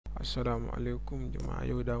Assalamu alaikum jama'a,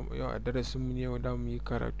 yau a darasin mu yau da mu yi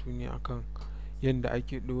karatu ne akan yadda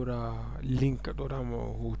ake ɗora link, ka ɗora ma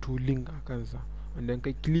hoto link a kansa, wanda in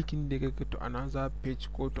ka clicking da kai to another page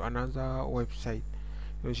ko to another website.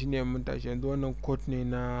 To shine mun tashi yanzu wannan code ne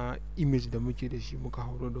na image da muke da shi, muka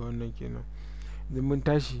hauro da wannan kenan. Idan mun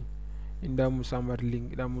tashi inda mu samar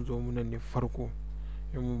link, idan mu zo munan ne farko,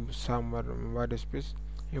 mu samar mu ba da space,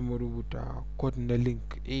 mu rubuta code na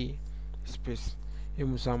link a space,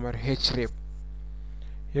 mu samar href,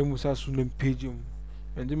 mu sa sunan page mu.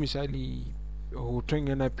 Yanzu misali hoton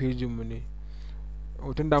yana page mu ne,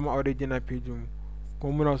 hoton da mu already yana page mu,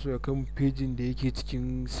 kuma muna so ya kai mu page da yake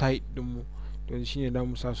cikin site din mu. Yanzu shine da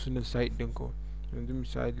mu sa sunan site din ko. Yanzu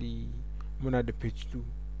misali muna da page 2,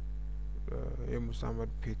 mu samar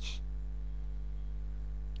page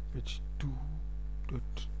 2.html.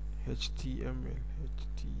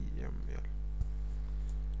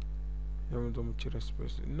 Mu zo mu cire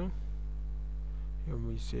space din nan,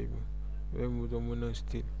 mu yi saving, mu zo mu nan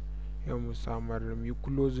still, mu samar mu yi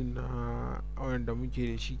closing na wanda muke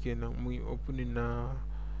da shi kenan, mu yi opening na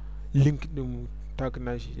link din mu tag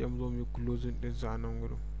na shi, mu zo mu yi closing din sa nan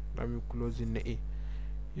gurin, da mu yi closing na a,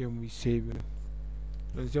 mu yi saving.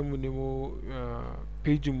 Dan sai mu nemo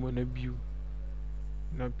page mu na biyu,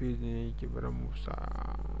 na page ne yake bara mu sa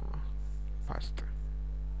past.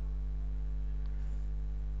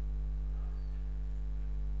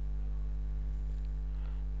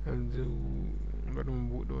 Yanzu bari mu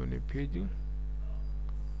buɗe wani page,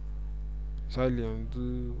 misali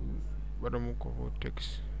yanzu bari mu kawo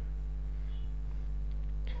text,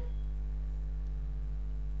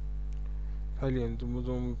 misali yanzu mu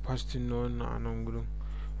zo mu pasting na wannan a nan gurin,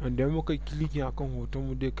 wanda muka clicking akan hoton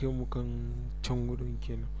mu dai kai mu kan can gurin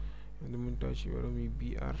kenan. Yanzu mun tashi bari mu yi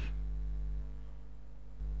br,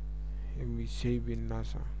 mu yi saving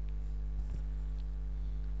nasa.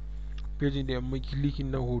 Page da mu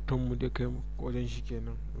clicking na hoton mu dai kai mu wajen shi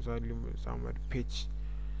kenan. Misali mu samar page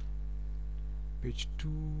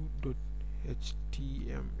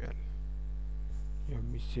 2.html,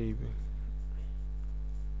 mu yi saving.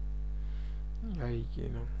 Ai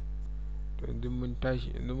kenan. To yanzu mun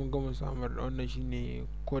tashi, yanzu mun gama samar da wannan shine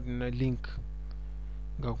code na link,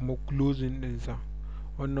 ga kuma closing ɗinsa.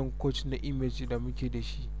 Wannan code na image da muke da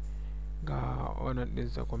shi, ga wannan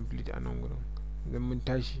ɗinsa complete a nan gurin. Idan mun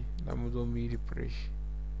tashi da mu zo mu yi refresh,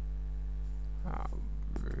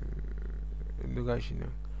 yanzu ga shi nan,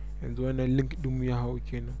 yanzu wannan link ɗin mu ya hau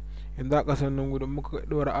kenan. Yanzu a ƙasan nan gurin muka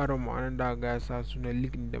ɗora arrow mu anan da ga ya sa sunan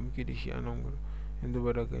link da muke da shi a nan gurin. Yanzu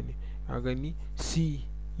bari gani, ka gani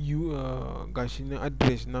ga shi nan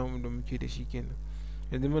address namu da muke da shi kenan.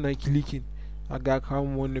 Yanzu muna clicking, ga kawo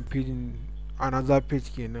mu wannan page, another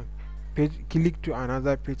page kenan, click to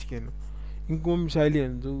another page kenan. In kuma misali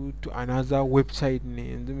yanzu to another website ne,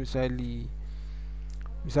 yanzu misali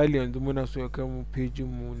yanzu muna so ya kai mu page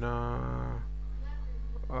mu na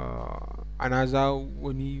another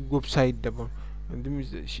wani website daban. Yanzu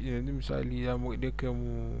misali za mu kai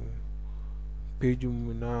mu page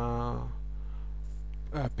mu na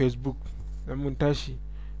Facebook. Dan mun tashi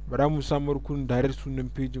bara mu samar kun direct sunan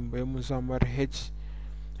page mu, bai mun samar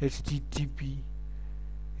http,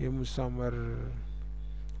 mu samar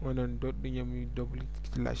wannan dot din, ya mu double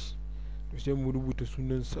slash, to sai mu rubuta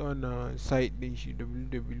sunan wannan site din shi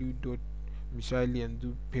www. misali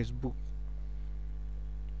yanzu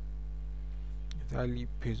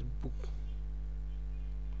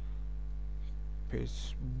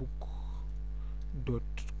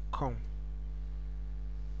facebook.com.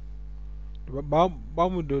 ba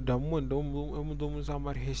mu da damuwan da mu zo mun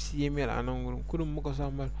samar html a nan wurin, kudin muka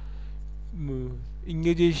samar in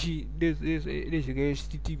yaje shi zai shiga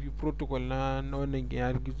http protocol na wannan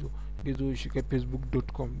yanar gizo, zai zo shiga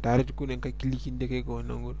facebook.com direct, kudin ka clicking da kai ga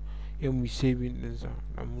wannan wurin, mu saving ɗinsa,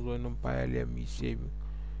 da mu zo nan file mu saving,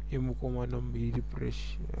 mu koma nan mu yi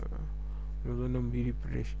refresh, mu zo nan mu yi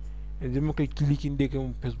refresh. Yanzu muka clicking da kai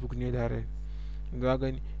mu facebook ne direct, ga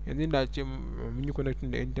gani. Yanzu da ce mun yi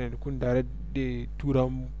connecting da internet, kun direct da tura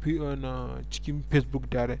mu cikin facebook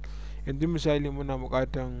direct. Yanzu misali muna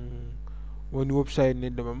buƙatan wani website ne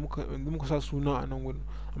da muka sa suna a nan wurin,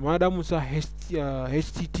 amma da mu sa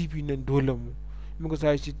http nan dole mu muka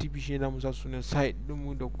sa http shi ne mu sa sunan site din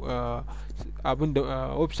mu da abin da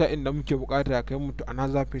website din da muke buƙata kai mu to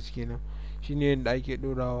another page kenan. Shine yadda ake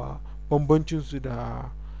ɗorawa, bambancin su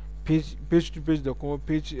da page to page da kuma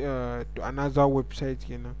page to another website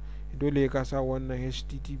kenan. Dole ka sa wannan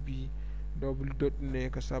http double dot ne,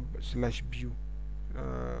 ka sa /biyu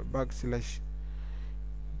backslash,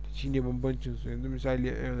 shine bambancin su. Yanzu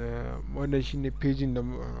misali wannan shine page da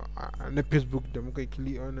na Facebook da muka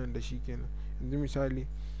click wannan da shi kenan. Yanzu misali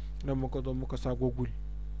nan muka zo muka sa google.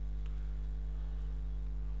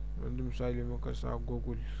 Yanzu misali muka sa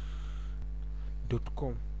google.com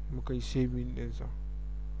muka yi saving ɗinsa,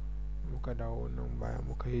 muka dawo nan baya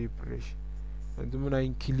muka yi refresh. Yanzu muna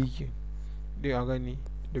yin clicking dai a gani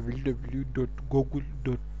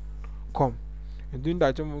www.google.com. yanzu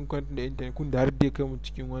inda can mun kwanta da internet kun direct dai kai mu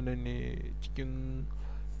cikin wannan ne, cikin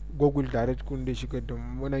google direct kun da shigar da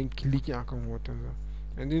muna yin clicking akan hoton sa.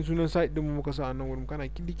 Yanzu sunan site din mu muka sa a nan wurin, kana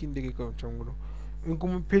clicking da kai kan can wurin. In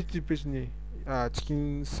kuma page to page ne a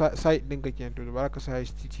cikin site din ka kenan, to ba za ka sa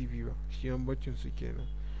HTTP ba, shi yan baccin su kenan.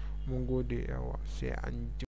 Mun gode, yawa sai an